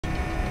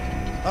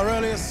Our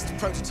earliest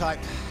prototype.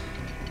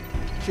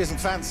 She isn't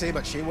fancy,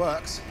 but she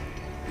works.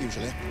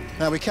 Usually.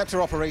 Now, we kept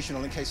her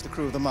operational in case the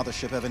crew of the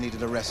mothership ever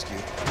needed a rescue.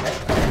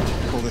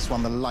 We call this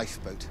one the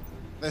lifeboat.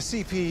 Their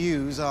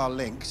CPUs are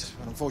linked,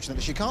 but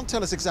unfortunately she can't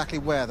tell us exactly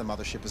where the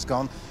mothership has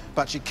gone,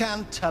 but she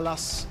can tell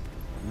us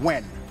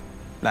when.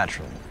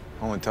 Naturally.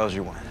 Only tells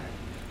you when.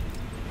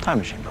 Time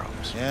machine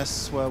problems.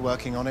 Yes, we're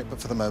working on it, but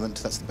for the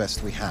moment, that's the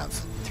best we have.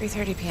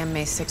 3:30 p.m.,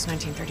 May 6,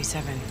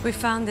 1937. We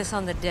found this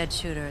on the dead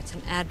shooter. It's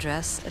an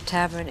address, a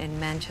tavern in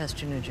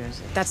Manchester, New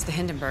Jersey. That's the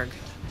Hindenburg,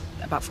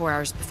 about 4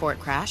 hours before it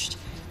crashed.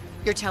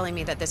 You're telling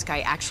me that this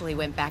guy actually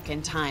went back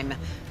in time,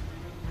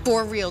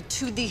 for real,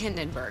 to the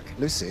Hindenburg?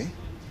 Lucy,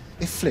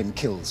 if Flynn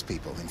kills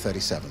people in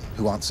 37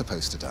 who aren't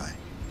supposed to die,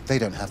 they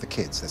don't have the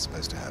kids they're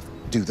supposed to have,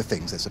 do the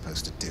things they're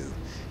supposed to do.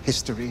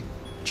 History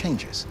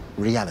changes.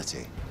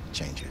 Reality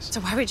changes.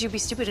 So why would you be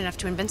stupid enough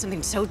to invent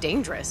something so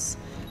dangerous?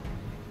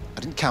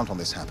 I didn't count on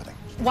this happening.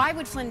 Why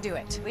would Flynn do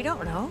it? We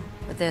don't know,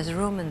 but there's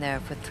room in there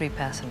for 3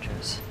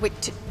 passengers. Wait,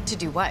 to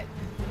do what?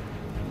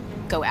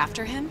 Go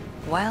after him?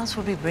 Why else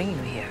would we bring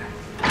you here?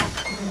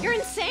 You're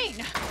insane.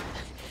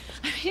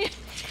 I mean,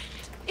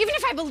 even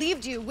if I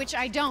believed you, which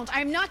I don't,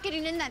 I'm not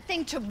getting in that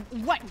thing to,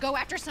 what, go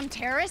after some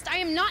terrorist? I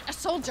am not a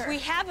soldier. We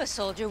have a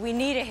soldier. We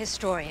need a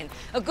historian.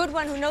 A good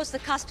one who knows the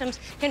customs,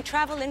 can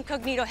travel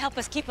incognito, help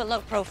us keep a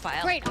low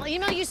profile. Great, I'll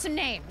email you some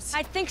names.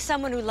 I think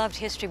someone who loved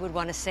history would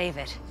want to save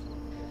it.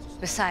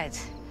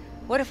 Besides,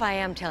 what if I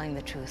am telling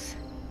the truth?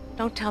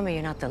 Don't tell me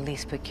you're not the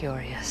least bit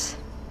curious.